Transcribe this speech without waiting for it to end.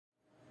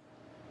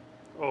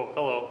Oh,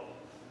 hello.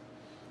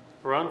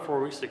 Around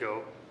 4 weeks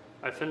ago,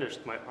 I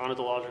finished my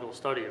ornithological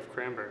study of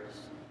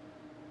cranberries.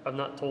 I've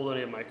not told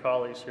any of my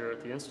colleagues here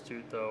at the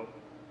Institute, though.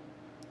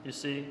 You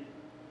see,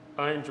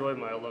 I enjoy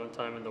my alone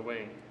time in the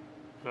wing,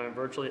 and I am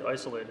virtually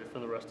isolated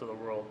from the rest of the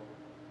world.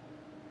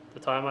 The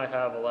time I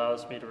have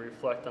allows me to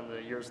reflect on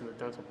the years in the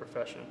dental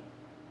profession.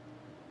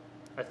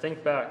 I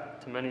think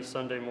back to many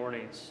Sunday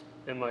mornings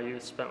in my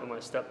youth spent with my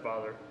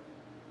stepfather.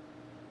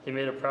 He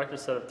made a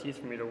practice set of teeth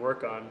for me to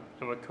work on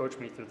and would coach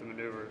me through the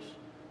maneuvers.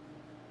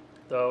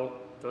 Though,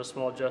 those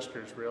small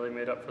gestures rarely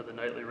made up for the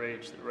nightly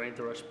rage that reigned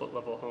through our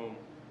split-level home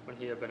when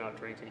he had been out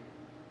drinking.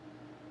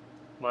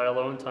 My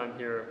alone time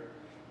here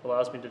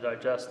allows me to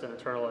digest and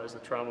internalize the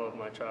trauma of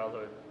my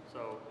childhood.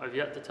 So I've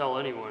yet to tell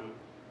anyone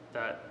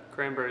that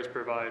cranberries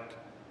provide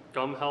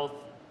gum health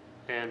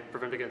and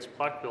prevent against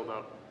plaque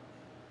buildup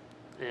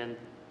and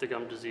the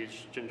gum disease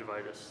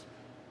gingivitis.